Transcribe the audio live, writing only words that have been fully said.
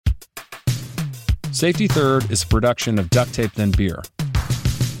Safety Third is a production of Duct Tape Then Beer.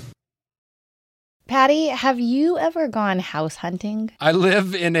 Patty, have you ever gone house hunting? I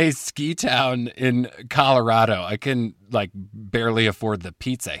live in a ski town in Colorado. I can barely afford the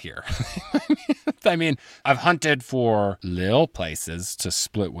pizza here. I mean, I've hunted for little places to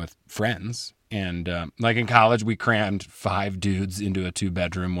split with friends. And in college, we crammed 5 dudes into a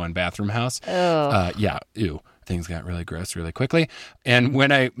 2-bedroom, 1-bathroom house. Oh. Ew. Things got really gross really quickly. And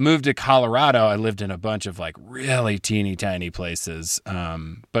when I moved to Colorado, I lived in a bunch of really teeny tiny places.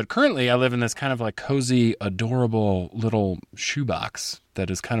 But currently I live in this kind of cozy, adorable little shoebox that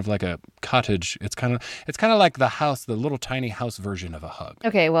is kind of like a cottage. It's kind of like the house, the little tiny house version of a hug.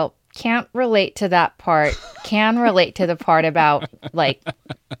 Okay, well, can't relate to that part. Can relate to the part about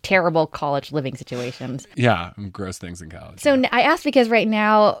terrible college living situations. Yeah, gross things in college. So I asked because right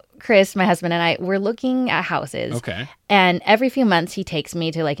now, Chris, my husband, and I, we're looking at houses. Okay. And every few months he takes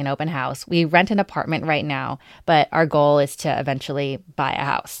me to an open house. We rent an apartment right now, but our goal is to eventually buy a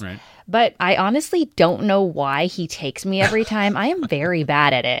house. Right. But I honestly don't know why he takes me every time. I am very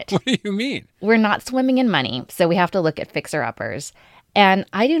bad at it. What do you mean? We're not swimming in money, so we have to look at fixer-uppers. And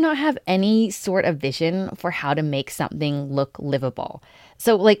I do not have any sort of vision for how to make something look livable.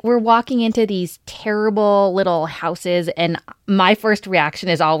 So we're walking into these terrible little houses and my first reaction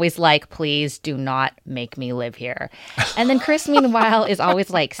is always please do not make me live here. And then Chris, meanwhile, is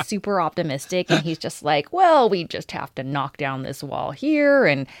always super optimistic. And he's just well, we just have to knock down this wall here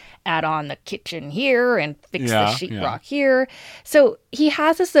and add on the kitchen here and fix the sheetrock here. So he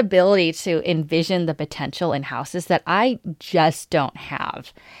has this ability to envision the potential in houses that I just don't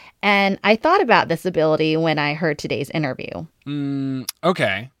have. And I thought about this ability when I heard today's interview.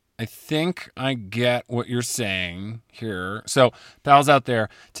 Okay. I think I get what you're saying here. So, pals out there,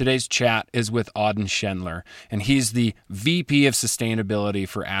 today's chat is with Auden Schendler, and he's the VP of Sustainability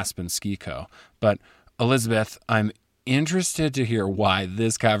for Aspen Ski Co. But, Elizabeth, I'm interested to hear why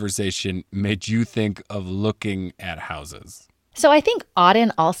this conversation made you think of looking at houses. So I think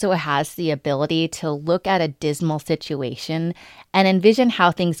Auden also has the ability to look at a dismal situation and envision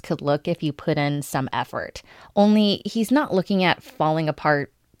how things could look if you put in some effort. Only he's not looking at falling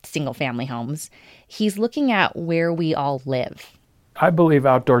apart single-family homes. He's looking at where we all live. I believe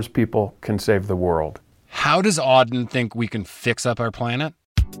outdoors people can save the world. How does Auden think we can fix up our planet?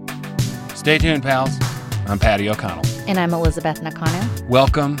 Stay tuned, pals. I'm Patty O'Connell. And I'm Elizabeth Nakano.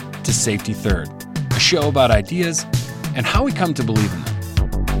 Welcome to Safety Third, a show about ideas and how we come to believe in them.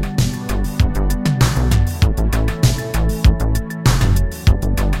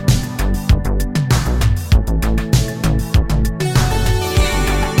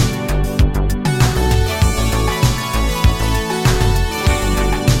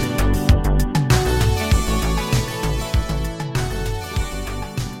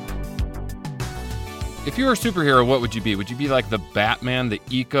 If you were a superhero, what would you be? Would you be like the Batman, the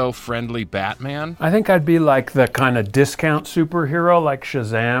eco-friendly Batman? I think I'd be like the kind of discount superhero, like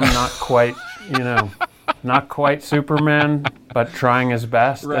Shazam, not quite, not quite Superman, but trying his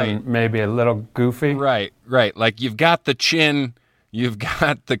best and maybe a little goofy. Right. Like you've got the chin, you've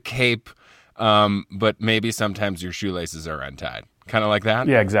got the cape, but maybe sometimes your shoelaces are untied. Kind of like that?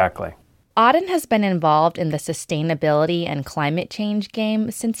 Yeah, exactly. Auden has been involved in the sustainability and climate change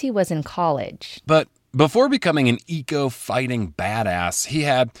game since he was in college. But before becoming an eco-fighting badass, he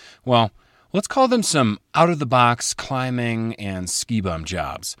had, well, let's call them some out-of-the-box climbing and ski bum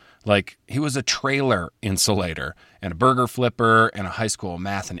jobs. Like he was a trailer insulator and a burger flipper and a high school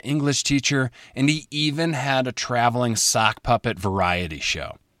math and English teacher, and he even had a traveling sock puppet variety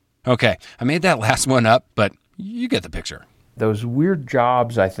show. Okay, I made that last one up, but you get the picture. Those weird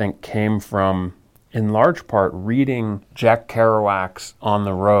jobs, I think, came from, in large part, reading Jack Kerouac's On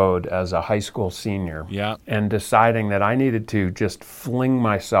the Road as a high school senior. Yeah. And deciding that I needed to just fling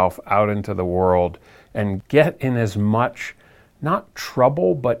myself out into the world and get in as much, not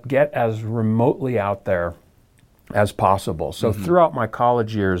trouble, but get as remotely out there as possible. So throughout my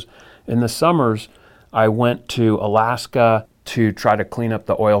college years, in the summers, I went to Alaska to try to clean up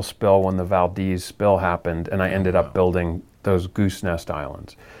the oil spill when the Valdez spill happened, and I ended up building those goose nest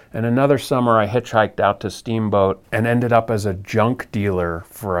islands. And another summer, I hitchhiked out to Steamboat and ended up as a junk dealer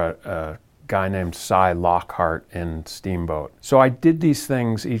for a guy named Cy Lockhart in Steamboat. So I did these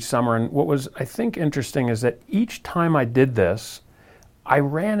things each summer, and what was, I think, interesting is that each time I did this, I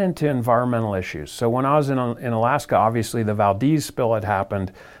ran into environmental issues. So when I was in Alaska, obviously the Valdez spill had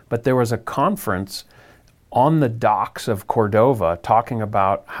happened, but there was a conference on the docks of Cordova talking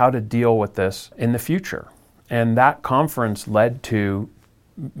about how to deal with this in the future. And that conference led to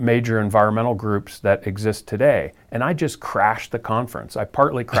major environmental groups that exist today. And I just crashed the conference. I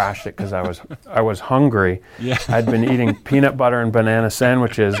partly crashed it because I was hungry. Yeah. I'd been eating peanut butter and banana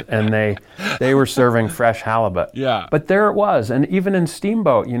sandwiches, and they were serving fresh halibut. Yeah. But there it was. And even in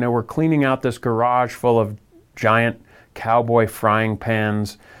Steamboat, we're cleaning out this garage full of giant cowboy frying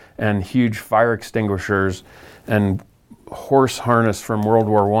pans and huge fire extinguishers and horse harness from World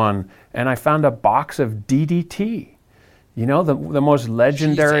War I. And I found a box of DDT. The most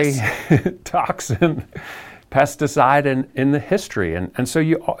legendary toxin, pesticide in the history. And so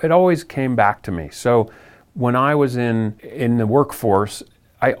it always came back to me. So when I was in the workforce,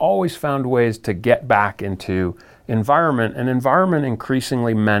 I always found ways to get back into environment, and environment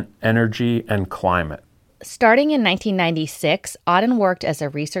increasingly meant energy and climate. Starting in 1996, Auden worked as a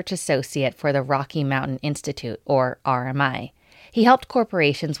research associate for the Rocky Mountain Institute, or RMI. He helped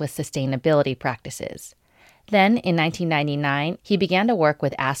corporations with sustainability practices. Then, in 1999, he began to work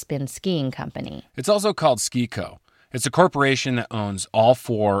with Aspen Ski Company. It's also called Ski Co. It's a corporation that owns all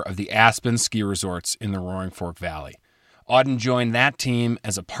 4 of the Aspen ski resorts in the Roaring Fork Valley. Auden joined that team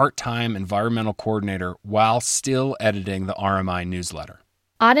as a part-time environmental coordinator while still editing the RMI newsletter.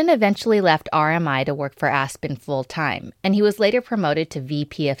 Auden eventually left RMI to work for Aspen full-time, and he was later promoted to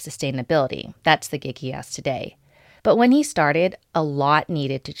VP of Sustainability. That's the gig he has today. But when he started, a lot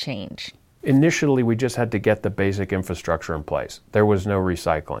needed to change. Initially, we just had to get the basic infrastructure in place. There was no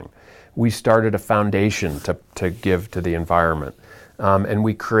recycling. We started a foundation to give to the environment, and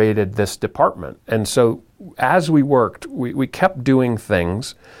we created this department. And so as we worked, we kept doing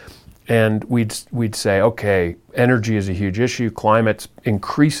things, and we'd say, okay, energy is a huge issue. Climate's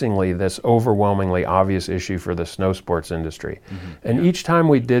increasingly this overwhelmingly obvious issue for the snow sports industry. Mm-hmm. And each time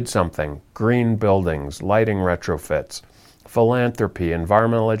we did something, green buildings, lighting retrofits, philanthropy,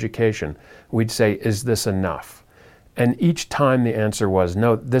 environmental education, we'd say, is this enough? And each time the answer was,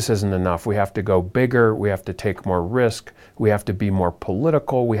 no, this isn't enough. We have to go bigger. We have to take more risk. We have to be more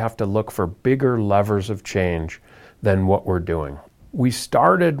political. We have to look for bigger levers of change than what we're doing. We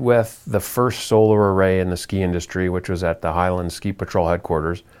started with the first solar array in the ski industry, which was at the Highland Ski Patrol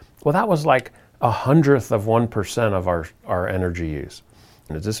headquarters. Well, that was like 1/100 of 1% of our energy use.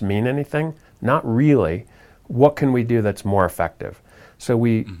 Does this mean anything? Not really. What can we do that's more effective? So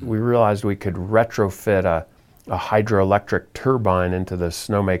we realized we could retrofit a hydroelectric turbine into the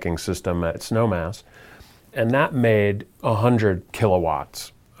snowmaking system at Snowmass, and that made 100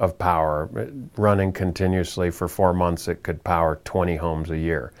 kilowatts of power. Running continuously for 4 months, it could power 20 homes a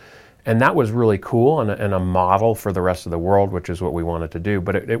year. And that was really cool and a model for the rest of the world, which is what we wanted to do,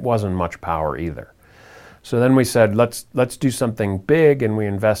 but it wasn't much power either. So then we said, let's do something big, and we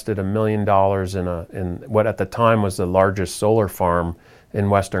invested $1 million in what at the time was the largest solar farm in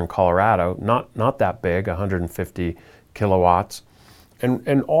western Colorado. Not that big, 150 kilowatts.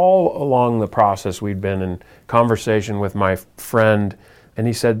 And all along the process, we'd been in conversation with my friend, and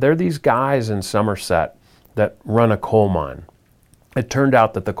he said, there are these guys in Somerset that run a coal mine. It turned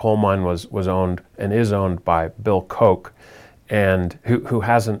out that the coal mine was owned and is owned by Bill Koch, and who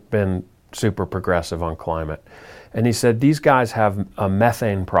hasn't been super progressive on climate. And he said, these guys have a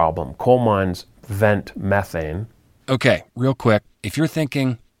methane problem. Coal mines vent methane. Okay, real quick. If you're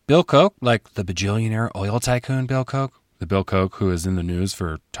thinking Bill Koch, like the bajillionaire oil tycoon Bill Koch, the Bill Koch who is in the news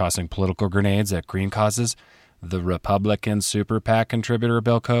for tossing political grenades at green causes, the Republican super PAC contributor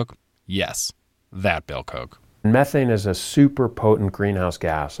Bill Koch, yes, that Bill Koch. Methane is a super potent greenhouse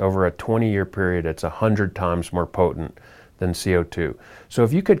gas. Over a 20-year period, it's 100 times more potent than CO2. So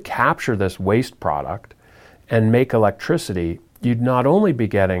if you could capture this waste product and make electricity, you'd not only be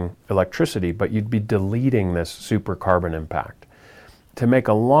getting electricity, but you'd be deleting this super carbon impact. To make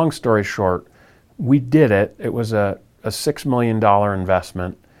a long story short, we did it. It was a $6 million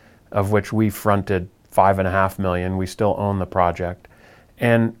investment, of which we fronted $5.5 million. We still own the project.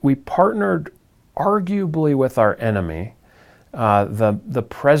 And we partnered arguably with our enemy, the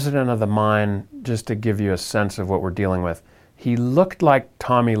president of the mine, just to give you a sense of what we're dealing with. He looked like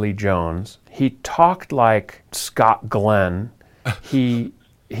Tommy Lee Jones. He talked like Scott Glenn. He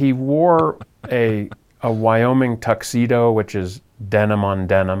wore a Wyoming tuxedo, which is denim on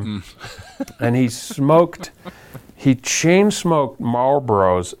denim. And he chain smoked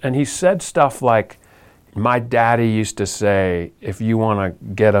Marlboros, and he said stuff like, my daddy used to say, if you want to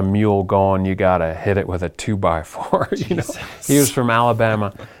get a mule going, you got to hit it with a 2x4. You know, he was from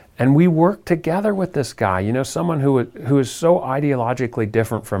Alabama. And we worked together with this guy, someone who is so ideologically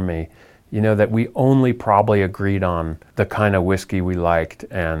different from me, that we only probably agreed on the kind of whiskey we liked,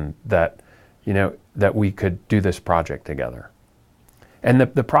 and that we could do this project together. And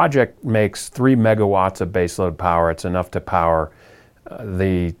the project makes 3 megawatts of baseload power. It's enough to power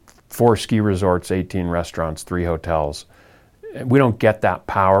the 4 ski resorts, 18 restaurants, 3 hotels. We don't get that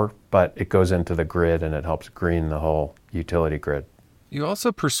power, but it goes into the grid and it helps green the whole utility grid. You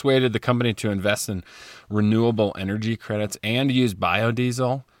also persuaded the company to invest in renewable energy credits and use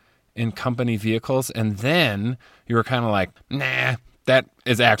biodiesel in company vehicles. And then you were kind of like, nah, that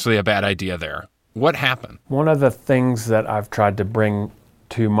is actually a bad idea there. What happened? One of the things that I've tried to bring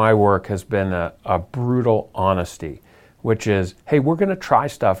to my work has been a brutal honesty, which is, hey, we're going to try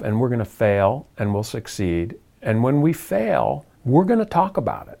stuff and we're going to fail and we'll succeed. And when we fail, we're going to talk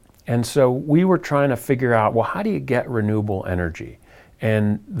about it. And so we were trying to figure out, well, how do you get renewable energy?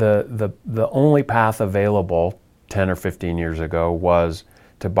 And the only path available 10 or 15 years ago was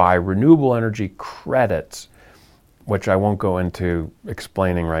to buy renewable energy credits, which I won't go into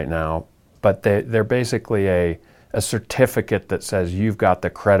explaining right now, but they're basically a certificate that says you've got the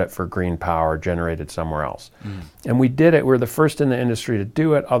credit for green power generated somewhere else. And we did it. We're the first in the industry to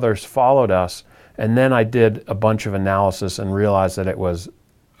do it. Others followed us. And then I did a bunch of analysis and realized that it was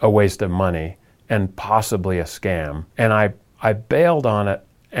a waste of money and possibly a scam. And I bailed on it,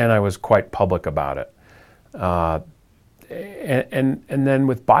 and I was quite public about it. And then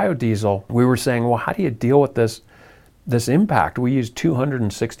with biodiesel, we were saying, well, how do you deal with this impact? We use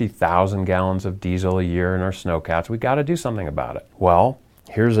 260,000 gallons of diesel a year in our snowcats. We got to do something about it. Well,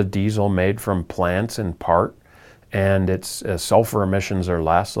 here's a diesel made from plants in part, and its sulfur emissions are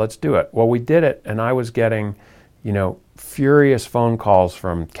less. Let's do it. Well, we did it, and I was getting, furious phone calls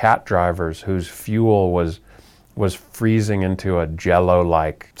from cat drivers whose fuel was freezing into a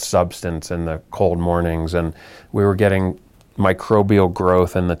jello-like substance in the cold mornings, and we were getting microbial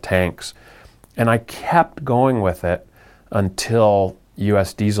growth in the tanks. And I kept going with it until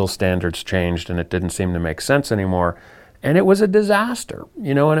U.S. diesel standards changed and it didn't seem to make sense anymore. And it was a disaster,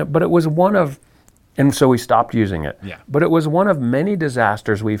 but it was one of, and so we stopped using it. Yeah. But it was one of many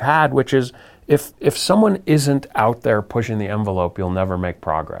disasters we've had, which is if someone isn't out there pushing the envelope, you'll never make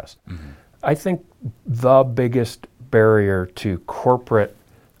progress. Mm-hmm. I think the biggest barrier to corporate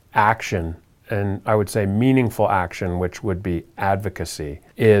action, and I would say meaningful action, which would be advocacy,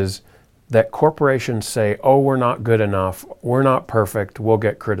 is that corporations say, oh, we're not good enough, we're not perfect, we'll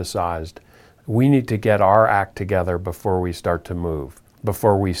get criticized. We need to get our act together before we start to move,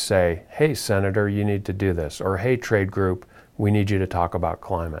 before we say, hey, Senator, you need to do this, or hey, trade group, we need you to talk about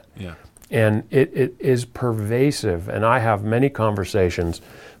climate. Yeah. And it is pervasive, and I have many conversations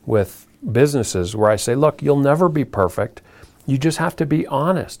with businesses where I say, look, you'll never be perfect. You just have to be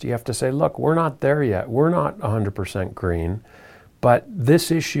honest. You have to say, look, we're not there yet. We're not 100% green, but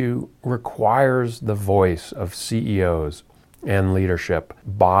this issue requires the voice of CEOs and leadership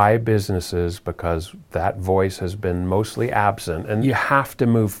by businesses because that voice has been mostly absent, and you have to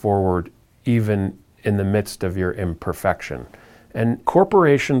move forward even in the midst of your imperfection. And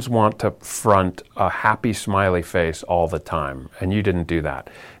corporations want to front a happy, smiley face all the time, and you didn't do that.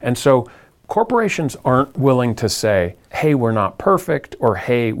 And so corporations aren't willing to say, hey, we're not perfect, or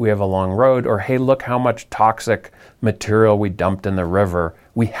hey, we have a long road, or hey, look how much toxic material we dumped in the river.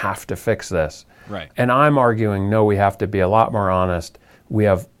 We have to fix this. Right. And I'm arguing, no, we have to be a lot more honest. We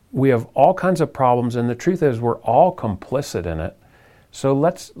have all kinds of problems, and the truth is we're all complicit in it. So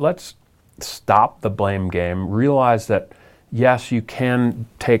let's stop the blame game, realize that yes, you can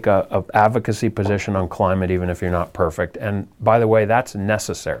take a advocacy position on climate even if you're not perfect. And by the way, that's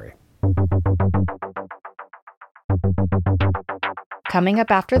necessary. Coming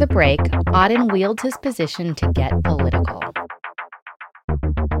up after the break, Auden wields his position to get political.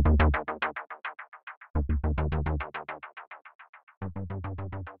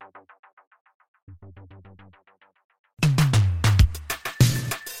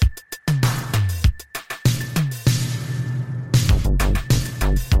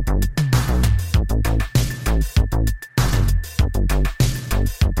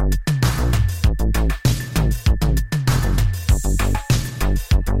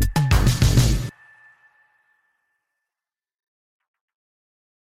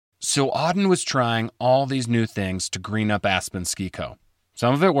 So Auden was trying all these new things to green up Aspen Ski Co.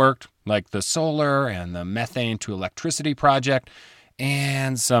 Some of it worked, like the solar and the methane to electricity project,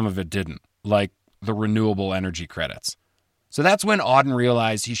 and some of it didn't, like the renewable energy credits. So that's when Auden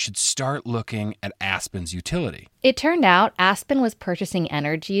realized he should start looking at Aspen's utility. It turned out Aspen was purchasing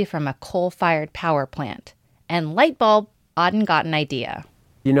energy from a coal-fired power plant. And light bulb, Auden got an idea.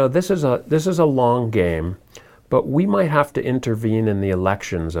 This is a long game. But we might have to intervene in the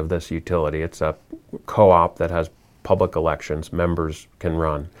elections of this utility. It's a co-op that has public elections. Members can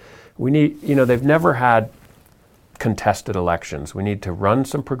run. We need, they've never had contested elections. We need to run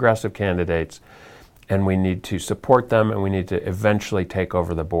some progressive candidates and we need to support them, and we need to eventually take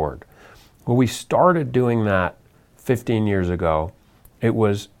over the board. Well, we started doing that 15 years ago. It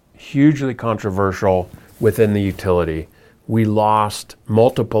was hugely controversial within the utility. We lost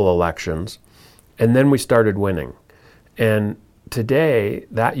multiple elections, and then we started winning. And today,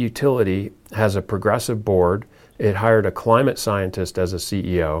 that utility has a progressive board. It hired a climate scientist as a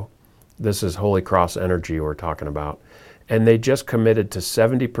CEO. This is Holy Cross Energy we're talking about. And they just committed to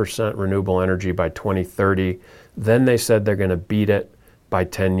 70% renewable energy by 2030. Then they said they're going to beat it by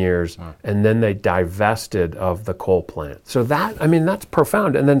 10 years. Wow. And then they divested of the coal plant. So that's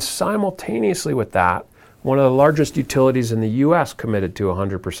profound. And then simultaneously with that, one of the largest utilities in the U.S. committed to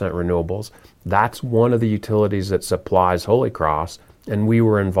 100% renewables. That's one of the utilities that supplies Holy Cross, and we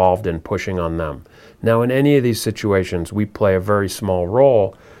were involved in pushing on them. Now, in any of these situations, we play a very small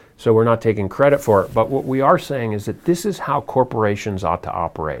role, so we're not taking credit for it. But what we are saying is that this is how corporations ought to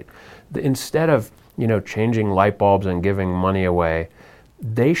operate. Instead of, changing light bulbs and giving money away,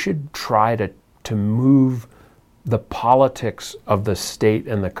 they should try to move the politics of the state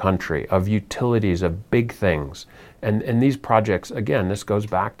and the country, of utilities, of big things. And these projects, again, this goes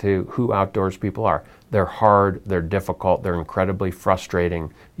back to who outdoors people are. They're hard, they're difficult, they're incredibly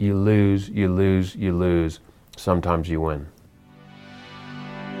frustrating. You lose, you lose, you lose. Sometimes you win.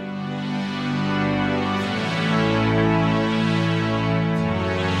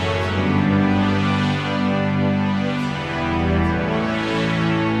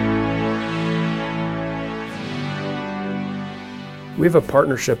 We have a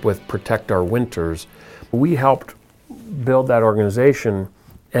partnership with Protect Our Winters. We helped build that organization,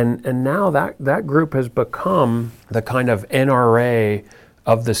 and now that group has become the kind of NRA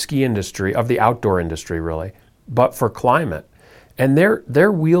of the ski industry, of the outdoor industry really, but for climate. And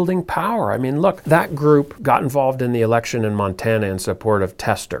they're wielding power. I mean, look, that group got involved in the election in Montana in support of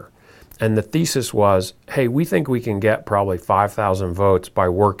Tester. And the thesis was, hey, we think we can get probably 5,000 votes by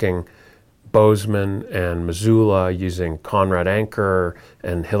working Bozeman and Missoula, using Conrad Anker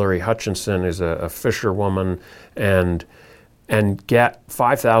and Hillary Hutchinson, is a fisherwoman, and get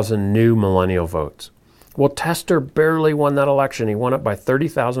 5,000 new millennial votes. Well, Tester barely won that election. He won it by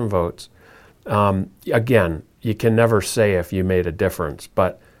 30,000 votes. Again, you can never say if you made a difference,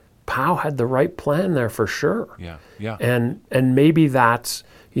 but Powell had the right plan there for sure. Yeah. And maybe that's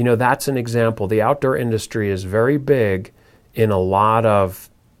an example. The outdoor industry is very big in a lot of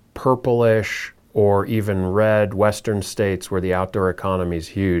purplish or even red Western states where the outdoor economy is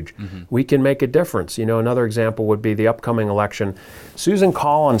huge. Mm-hmm. We can make a difference. Another example would be the upcoming election. Susan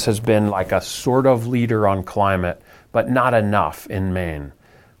Collins has been like a sort of leader on climate, but not enough in Maine.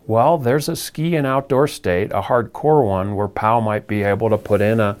 Well, there's a ski and outdoor state, a hardcore one, where Powell might be able to put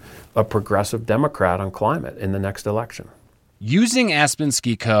in a progressive Democrat on climate in the next election. Using Aspen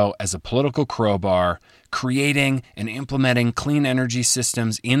Ski Co. as a political crowbar, creating and implementing clean energy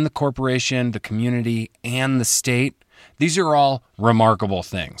systems in the corporation, the community, and the state, these are all remarkable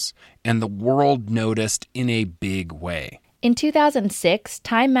things, and the world noticed in a big way. In 2006,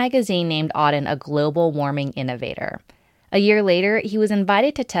 Time magazine named Auden a global warming innovator. A year later, he was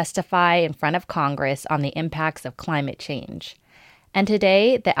invited to testify in front of Congress on the impacts of climate change. And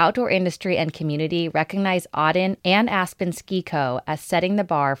today, the outdoor industry and community recognize Auden and Aspen Ski Co. as setting the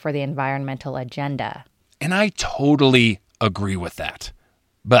bar for the environmental agenda. And I totally agree with that.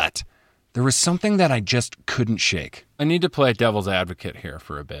 But there was something that I just couldn't shake. I need to play devil's advocate here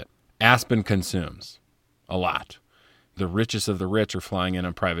for a bit. Aspen consumes a lot. The richest of the rich are flying in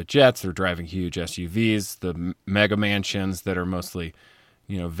on private jets. They're driving huge SUVs, the mega mansions that are mostly,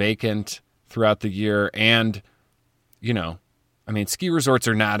 vacant throughout the year. And, ski resorts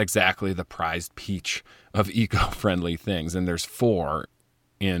are not exactly the prized peach of eco-friendly things. And there's 4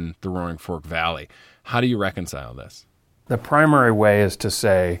 in the Roaring Fork Valley. How do you reconcile this? The primary way is to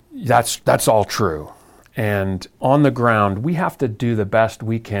say that's all true. And on the ground, we have to do the best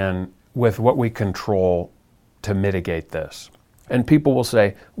we can with what we control to mitigate this. And people will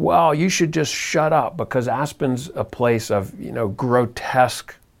say, well, you should just shut up because Aspen's a place of,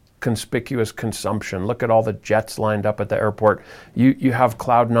 grotesque, conspicuous consumption. Look at all the jets lined up at the airport. You have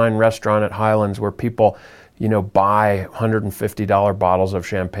Cloud9 restaurant at Highlands where people buy $150 bottles of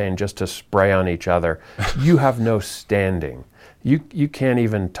champagne just to spray on each other. You have no standing. You can't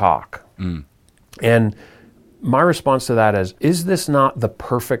even talk. Mm. And my response to that is this not the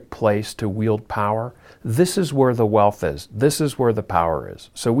perfect place to wield power? This is where the wealth is. This is where the power is.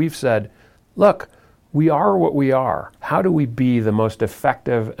 So we've said, look, we are what we are. How do we be the most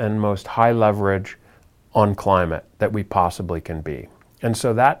effective and most high leverage on climate that we possibly can be? And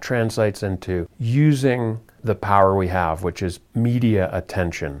so that translates into using the power we have, which is media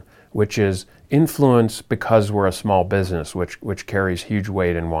attention, which is influence because we're a small business, which carries huge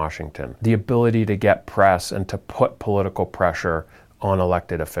weight in Washington. The ability to get press and to put political pressure on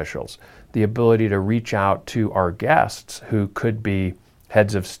elected officials. The ability to reach out to our guests who could be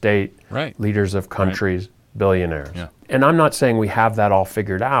heads of state, leaders of countries, billionaires. Yeah. And I'm not saying we have that all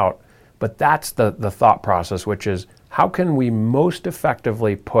figured out, but that's the thought process, which is how can we most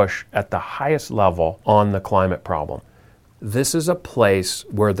effectively push at the highest level on the climate problem? This is a place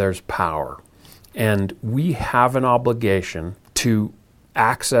where there's power, and we have an obligation to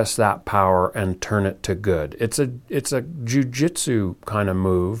access that power and turn it to good. It's a jujitsu kind of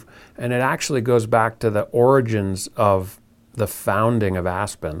move, and it actually goes back to the origins of the founding of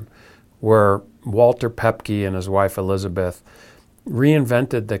Aspen, where Walter Pepke and his wife Elizabeth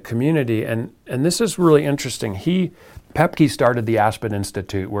reinvented the community. And this is really interesting. Pepke started the Aspen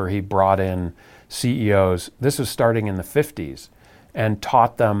Institute, where he brought in CEOs. This was starting in the 50s, and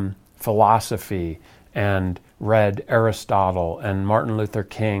taught them philosophy and read Aristotle and Martin Luther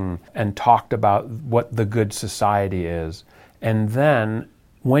King and talked about what the good society is. And then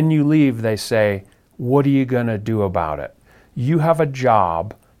when you leave, they say, what are you going to do about it? You have a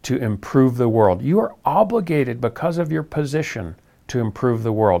job to improve the world. You are obligated because of your position to improve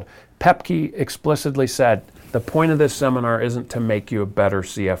the world. Pepke explicitly said, the point of this seminar isn't to make you a better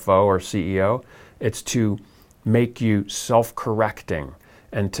CFO or CEO. It's to make you self-correcting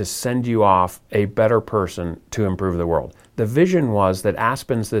and to send you off a better person to improve the world. The vision was that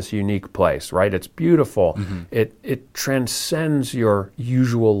Aspen's this unique place, right? It's beautiful. Mm-hmm. It transcends your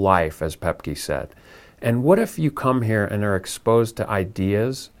usual life, as Pepke said. And what if you come here and are exposed to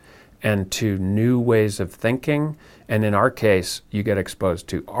ideas and to new ways of thinking? And in our case, you get exposed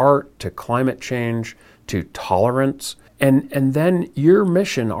to art, to climate change, to tolerance. And then your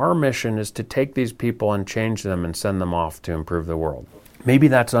mission, our mission, is to take these people and change them and send them off to improve the world. Maybe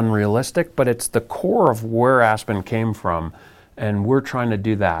that's unrealistic, but it's the core of where Aspen came from, and we're trying to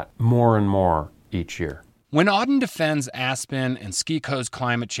do that more and more each year. When Auden defends Aspen and Ski Co's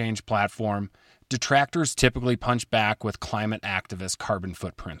climate change platform, detractors typically punch back with climate activist carbon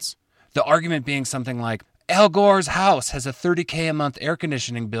footprints. The argument being something like, Al Gore's house has a $30K a month air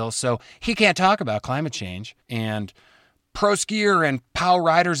conditioning bill, so he can't talk about climate change. And pro skier and POW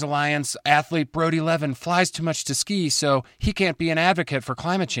Riders Alliance athlete Brody Levin flies too much to ski, so he can't be an advocate for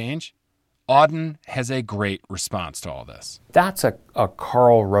climate change. Auden has a great response to all this. That's a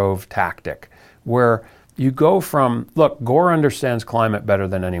Karl Rove tactic, where you go from, look, Gore understands climate better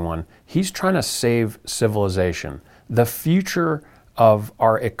than anyone. He's trying to save civilization. The future of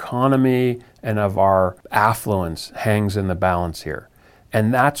our economy and of our affluence hangs in the balance here.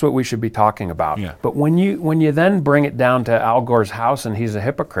 And that's what we should be talking about. Yeah. But when you then bring it down to Al Gore's house and he's a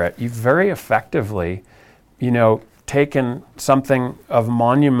hypocrite, you've very effectively, taken something of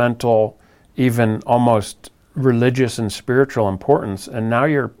monumental, even almost religious and spiritual importance, and now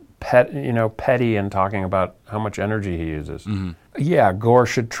you're petty and talking about how much energy he uses. Mm-hmm. Yeah, Gore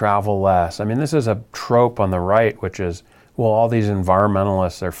should travel less. I mean, this is a trope on the right, which is, well, all these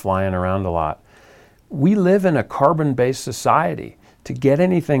environmentalists are flying around a lot. We live in a carbon-based society. To get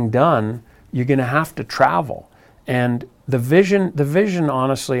anything done, you're going to have to travel. And the vision,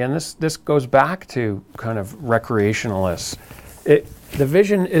 honestly, and this goes back to kind of recreationalists. The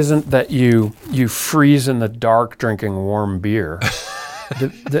vision isn't that you freeze in the dark drinking warm beer.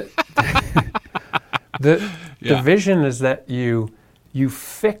 The vision is that you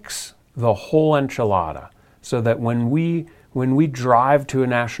fix the whole enchilada, so that when we drive to a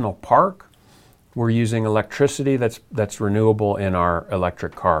national park, we're using electricity that's renewable in our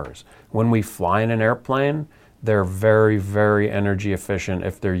electric cars. When we fly in an airplane, they're very, very energy efficient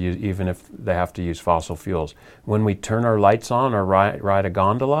even if they have to use fossil fuels. When we turn our lights on or ride a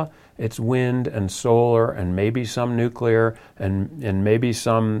gondola, it's wind and solar and maybe some nuclear and maybe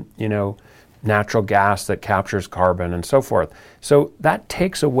some, natural gas that captures carbon and so forth. So that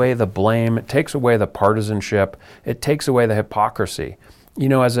takes away the blame, it takes away the partisanship, it takes away the hypocrisy.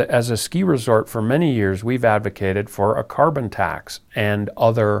 As a ski resort for many years, we've advocated for a carbon tax and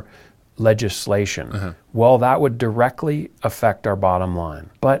other legislation. Uh-huh. Well, that would directly affect our bottom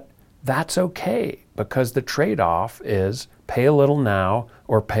line. But that's okay, because the trade-off is pay a little now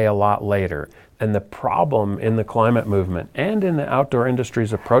or pay a lot later. And the problem in the climate movement and in the outdoor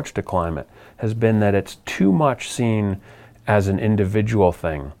industry's approach to climate has been that it's too much seen as an individual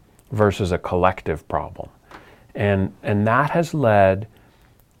thing versus a collective problem. And that has led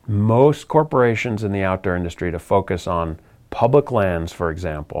most corporations in the outdoor industry to focus on public lands, for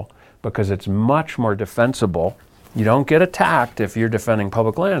example, because it's much more defensible You don't get attacked if you're defending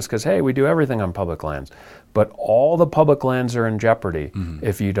public lands because, hey, we do everything on public lands. But all the public lands are in jeopardy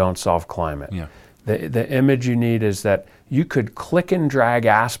if you don't solve climate. Yeah. The image you need is that you could click and drag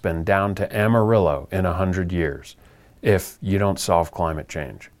Aspen down to Amarillo in 100 years if you don't solve climate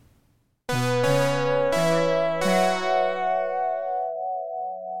change.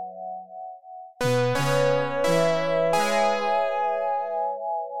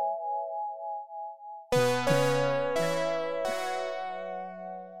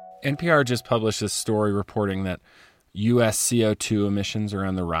 NPR just published this story reporting that U.S. CO2 emissions are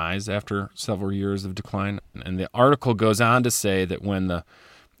on the rise after several years of decline. And the article goes on to say that when the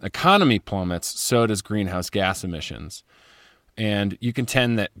economy plummets, so does greenhouse gas emissions. And you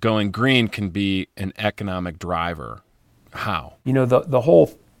contend that going green can be an economic driver. How? You know, the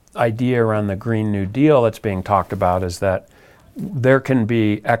whole idea around the Green New Deal that's being talked about is that there can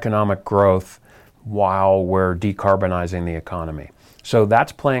be economic growth while we're decarbonizing the economy. So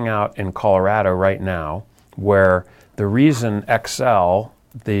that's playing out in Colorado right now, where the reason Xcel,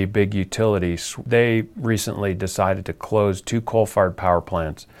 the big utility, they recently decided to close 2 coal-fired power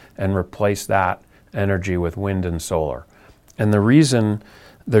plants and replace that energy with wind and solar. And the reason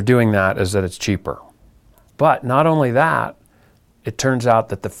they're doing that is that it's cheaper. But not only that, it turns out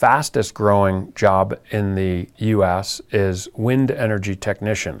that the fastest growing job in the U.S. is wind energy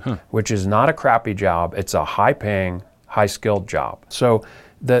technician, which is not a crappy job. It's a high-paying, high-skilled job. So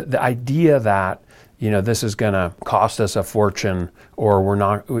the idea that, you know, this is going to cost us a fortune or we're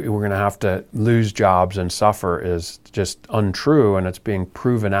going to have to lose jobs and suffer is just untrue, and it's being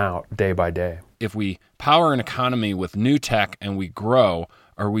proven out day by day. If we power an economy with new tech and we grow,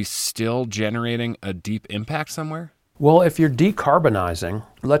 are we still generating a deep impact somewhere? Well, if you're decarbonizing,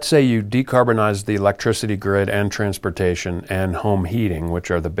 let's say you decarbonize the electricity grid and transportation and home heating,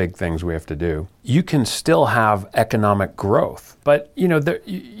 which are the big things we have to do, you can still have economic growth. But, you know,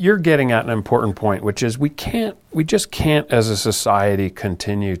 you're getting at an important point, which is we just can't as a society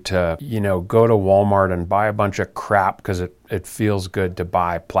continue to, you know, go to Walmart and buy a bunch of crap because it feels good to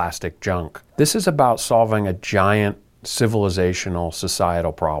buy plastic junk. This is about solving a giant civilizational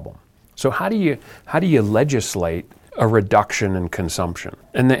societal problem. So how do you legislate a reduction in consumption?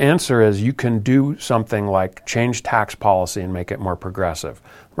 And the answer is you can do something like change tax policy and make it more progressive.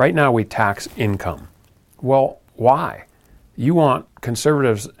 Right now we tax income. Well, why?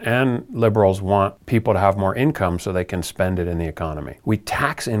 Conservatives and liberals want people to have more income so they can spend it in the economy. We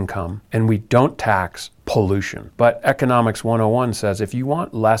tax income and we don't tax pollution. But Economics 101 says if you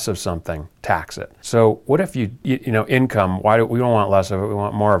want less of something, tax it. So what if you know, income, we don't want less of it, we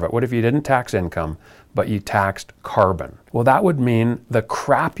want more of it. What if you didn't tax income, but you taxed carbon? Well, that would mean the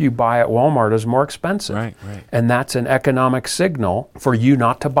crap you buy at Walmart is more expensive. Right. And that's an economic signal for you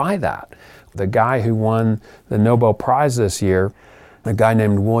not to buy that. The guy who won the Nobel Prize this year, a guy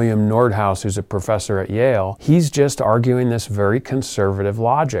named William Nordhaus, who's a professor at Yale, he's just arguing this very conservative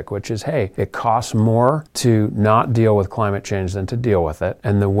logic, which is, hey, it costs more to not deal with climate change than to deal with it.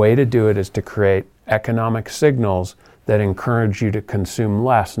 And the way to do it is to create economic signals that encourage you to consume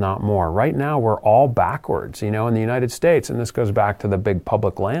less, not more. Right now, we're all backwards. You know, in the United States, and this goes back to the big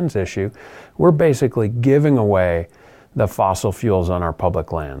public lands issue, we're basically giving away the fossil fuels on our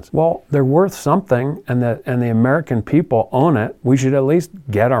public lands. Well, they're worth something, and the American people own it. We should at least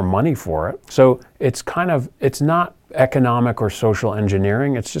get our money for it. So it's not economic or social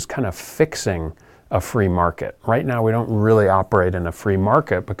engineering. It's just kind of fixing a free market. Right now, we don't really operate in a free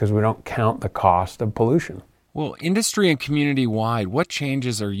market because we don't count the cost of pollution. Well, industry and community-wide, what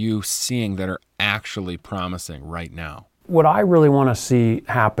changes are you seeing that are actually promising right now? What I really want to see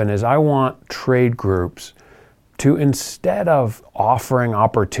happen is I want trade groups to, instead of offering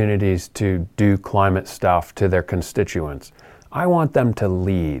opportunities to do climate stuff to their constituents, I want them to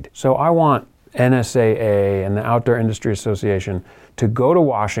lead. So I want NSAA and the Outdoor Industry Association to go to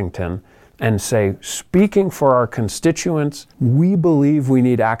Washington and say, speaking for our constituents, we believe we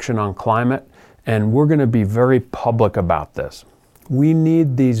need action on climate, and we're going to be very public about this. We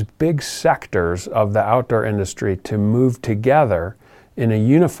need these big sectors of the outdoor industry to move together in a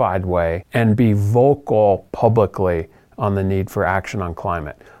unified way and be vocal publicly on the need for action on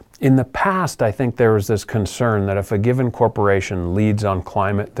climate. In the past, I think there was this concern that if a given corporation leads on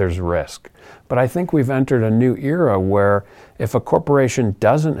climate, there's risk. But I think we've entered a new era where if a corporation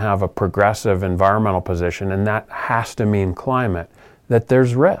doesn't have a progressive environmental position, and that has to mean climate, that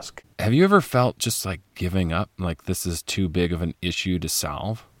there's risk. Have you ever felt just like giving up, like this is too big of an issue to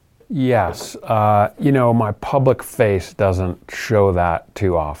solve? Yes. My public face doesn't show that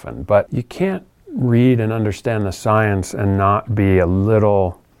too often, but you can't read and understand the science and not be a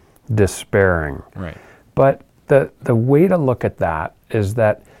little despairing. Right. But the way to look at that is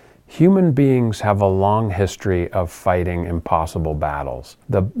that human beings have a long history of fighting impossible battles.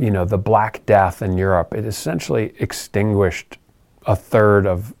 The Black Death in Europe, it essentially extinguished a third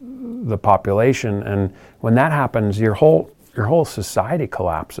of the population, and when that happens, your whole society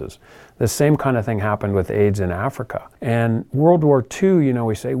collapses. The same kind of thing happened with AIDS in Africa. And World War II,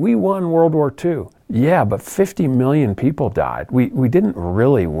 we say, we won World War II. Yeah, but 50 million people died. We didn't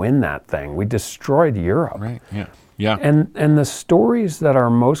really win that thing. We destroyed Europe. Right, yeah. Yeah. And the stories that are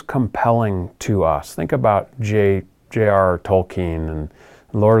most compelling to us, think about J.R.R. Tolkien and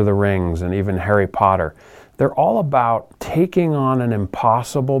Lord of the Rings and even Harry Potter. They're all about taking on an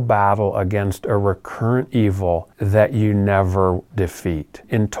impossible battle against a recurrent evil that you never defeat.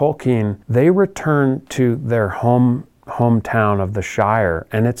 In Tolkien, they return to their hometown of the Shire,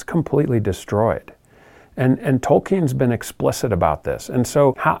 and it's completely destroyed. And Tolkien's been explicit about this. And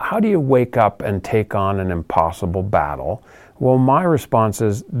so how do you wake up and take on an impossible battle? Well, my response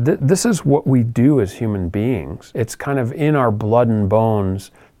is this is what we do as human beings. It's kind of in our blood and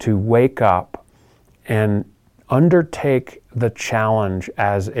bones to wake up and undertake the challenge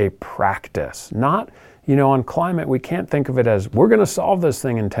as a practice. Not, on climate, we can't think of it as we're going to solve this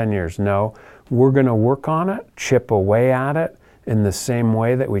thing in 10 years. No, we're going to work on it, chip away at it, in the same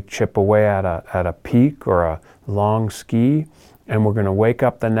way that we chip away at a peak or a long ski, and we're going to wake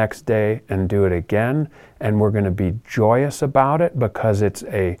up the next day and do it again, and we're going to be joyous about it because it's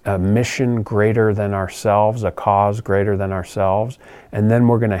a mission greater than ourselves, a cause greater than ourselves, and then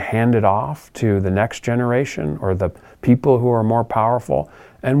we're going to hand it off to the next generation or the people who are more powerful,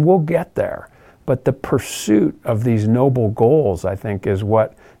 and we'll get there. But the pursuit of these noble goals, I think, is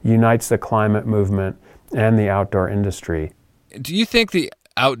what unites the climate movement and the outdoor industry. Do you think the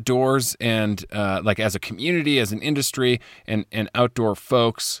outdoors and as a community, as an industry, and outdoor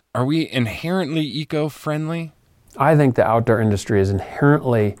folks, are we inherently eco-friendly? I think the outdoor industry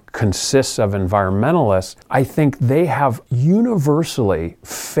inherently consists of environmentalists. I think they have universally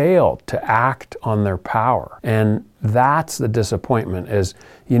failed to act on their power. And that's the disappointment is,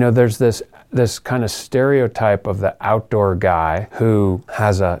 there's this kind of stereotype of the outdoor guy who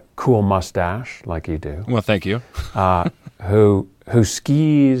has a cool mustache like you do. Well, thank you. Who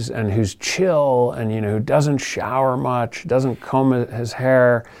skis and who's chill and who doesn't shower much, doesn't comb his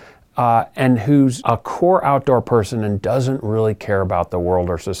hair, and who's a core outdoor person and doesn't really care about the world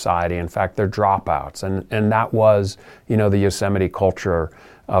or society. In fact, they're dropouts, and that was the Yosemite culture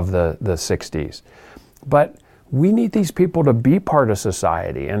of the 60s. But we need these people to be part of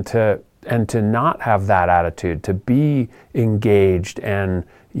society and to not have that attitude, to be engaged, and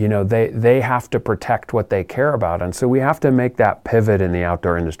they have to protect what they care about. And so we have to make that pivot in the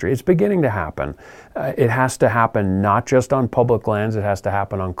outdoor industry. It's beginning to happen. It has to happen not just on public lands, it has to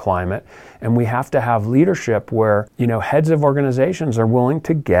happen on climate. And we have to have leadership where, heads of organizations are willing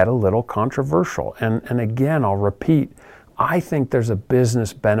to get a little controversial. And again, I'll repeat, I think there's a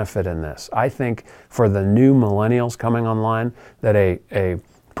business benefit in this. I think for the new millennials coming online that a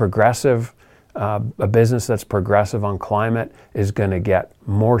progressive, a business that's progressive on climate is going to get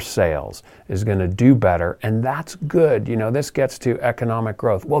more sales, is going to do better, and that's good. This gets to economic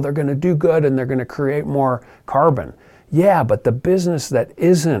growth. Well, they're going to do good and they're going to create more carbon. Yeah, but the business that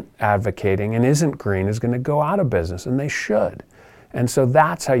isn't advocating and isn't green is going to go out of business, and they should. And so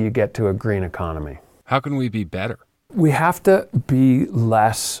that's how you get to a green economy. How can we be better? We have to be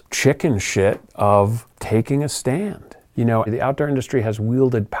less chicken shit of taking a stand. The outdoor industry has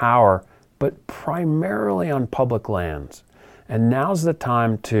wielded power, but primarily on public lands. And now's the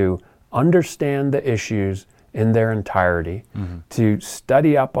time to understand the issues in their entirety, to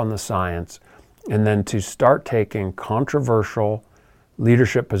study up on the science, and then to start taking controversial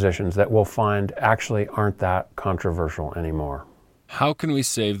leadership positions that we'll find actually aren't that controversial anymore. How can we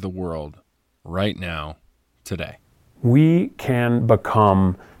save the world right now, today? We can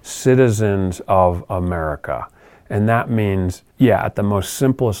become citizens of America. And that means, at the most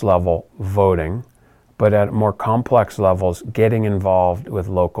simplest level, voting, but at more complex levels, getting involved with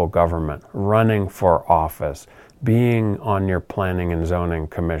local government, running for office, being on your planning and zoning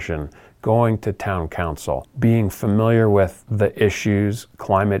commission, going to town council, being familiar with the issues,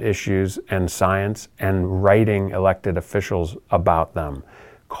 climate issues and science, and writing elected officials about them,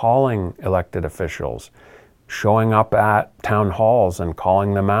 calling elected officials, showing up at town halls and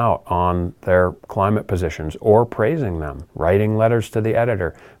calling them out on their climate positions or praising them, writing letters to the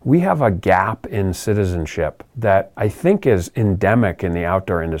editor. We have a gap in citizenship that I think is endemic in the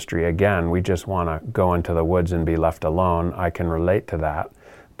outdoor industry. Again, we just want to go into the woods and be left alone. I can relate to that.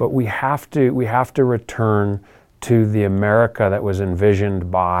 But we have to return to the America that was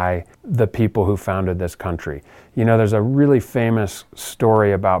envisioned by the people who founded this country. You know, there's a really famous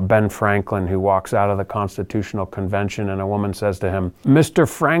story about Ben Franklin who walks out of the Constitutional Convention and a woman says to him, "Mr.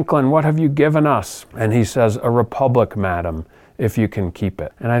 Franklin, what have you given us?" And he says, "A republic, madam, if you can keep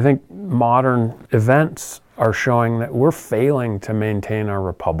it." And I think modern events are showing that we're failing to maintain our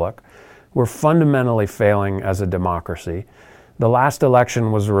republic. We're fundamentally failing as a democracy. The last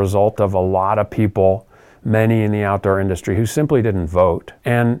election was a result of a lot of people, many in the outdoor industry, who simply didn't vote.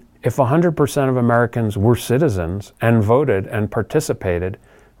 And if 100% of Americans were citizens and voted and participated,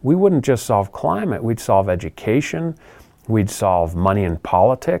 we wouldn't just solve climate, we'd solve education, we'd solve money in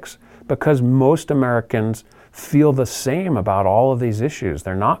politics, because most Americans feel the same about all of these issues.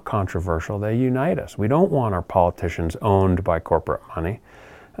 They're not controversial, they unite us. We don't want our politicians owned by corporate money.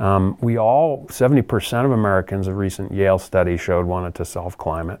 70% of Americans, a recent Yale study showed, wanted to solve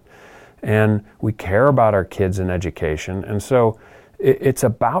climate. And we care about our kids in education. And so it's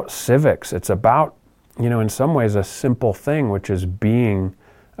about civics. It's about, in some ways, a simple thing, which is being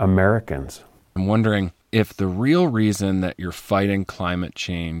Americans. I'm wondering if the real reason that you're fighting climate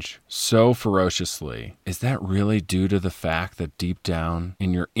change so ferociously, is that really due to the fact that deep down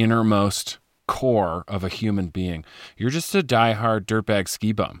in your innermost core of a human being, you're just a diehard dirtbag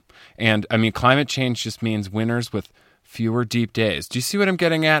ski bum? And I mean, climate change just means winters with fewer deep days. Do you see what I'm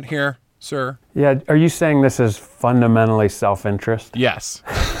getting at here, sir? Yeah. Are you saying this is fundamentally self-interest? Yes.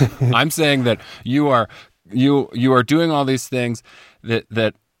 I'm saying that you are doing all these things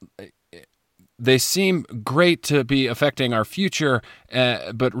that they seem great to be affecting our future,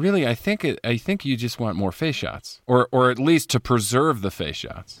 but really, I think you just want more face shots, or at least to preserve the face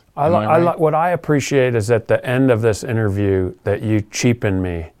shots. What I appreciate is at the end of this interview that you cheapen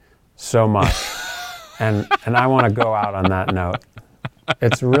me so much, and I want to go out on that note.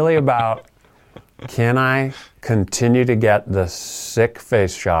 It's really about, can I continue to get the sick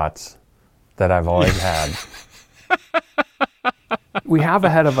face shots that I've always had? We have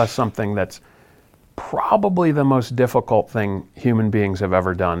ahead of us something that's probably the most difficult thing human beings have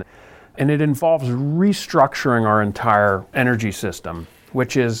ever done. And it involves restructuring our entire energy system,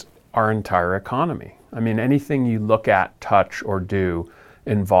 which is our entire economy. I mean, anything you look at, touch, or do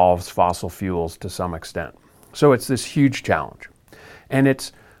involves fossil fuels to some extent. So it's this huge challenge. And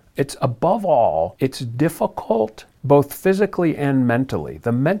it's above all, it's difficult both physically and mentally.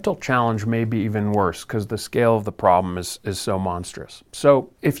 The mental challenge may be even worse because the scale of the problem is so monstrous. So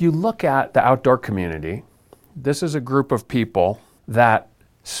if you look at the outdoor community, this is a group of people that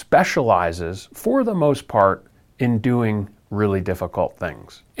specializes, for the most part, in doing really difficult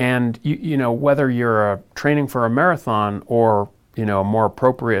things. And you know, whether you're training for a marathon or, a more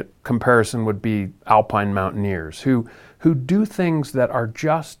appropriate comparison would be alpine mountaineers who do things that are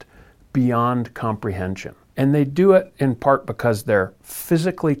just beyond comprehension. And they do it in part because they're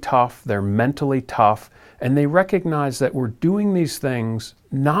physically tough, they're mentally tough, and they recognize that we're doing these things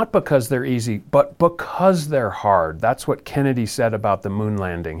not because they're easy, but because they're hard. That's what Kennedy said about the moon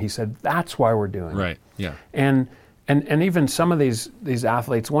landing. He said, that's why we're doing it. Right, yeah. And even some of these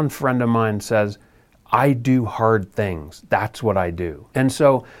athletes, one friend of mine says, I do hard things. That's what I do. And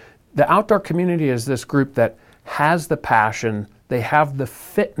so the outdoor community is this group that has the passion, they have the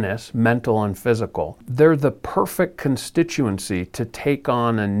fitness, mental and physical. They're the perfect constituency to take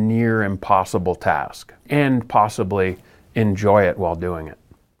on a near impossible task and possibly enjoy it while doing it.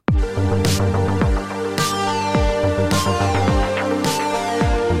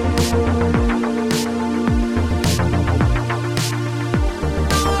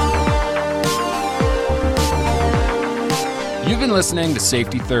 You've been listening to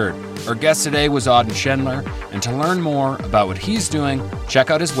Safety Third. Our guest today was Auden Schendler, and to learn more about what he's doing,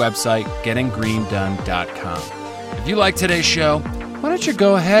 check out his website, gettinggreen.com. If you like today's show, why don't you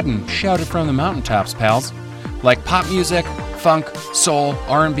go ahead and shout it from the mountaintops, pals? Like pop music, funk, soul,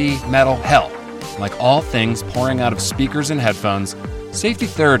 R&B, metal, hell. Like all things pouring out of speakers and headphones, Safety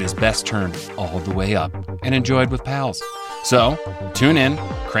Third is best turned all the way up and enjoyed with pals. So, tune in,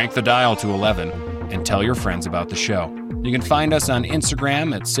 crank the dial to 11, and tell your friends about the show. You can find us on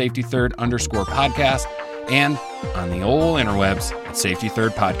Instagram at safety3rd_podcast and on the old interwebs at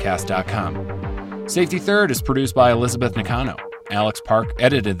safety3rdpodcast.com. Safety Third is produced by Elizabeth Nakano. Alex Park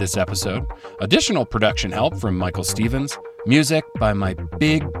edited this episode. Additional production help from Michael Stevens. Music by my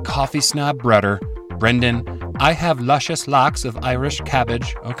big coffee snob brother, Brendan I Have Luscious Locks of Irish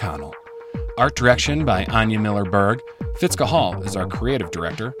Cabbage O'Connell. Art direction by Anya Miller-Berg. Fitz Cahal is our creative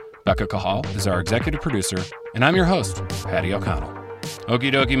director. Becca Cahal is our executive producer, and I'm your host, Patty O'Connell.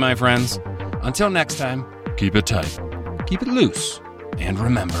 Okie dokie, my friends. Until next time, keep it tight, keep it loose, and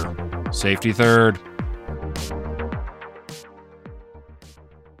remember, Safety Third.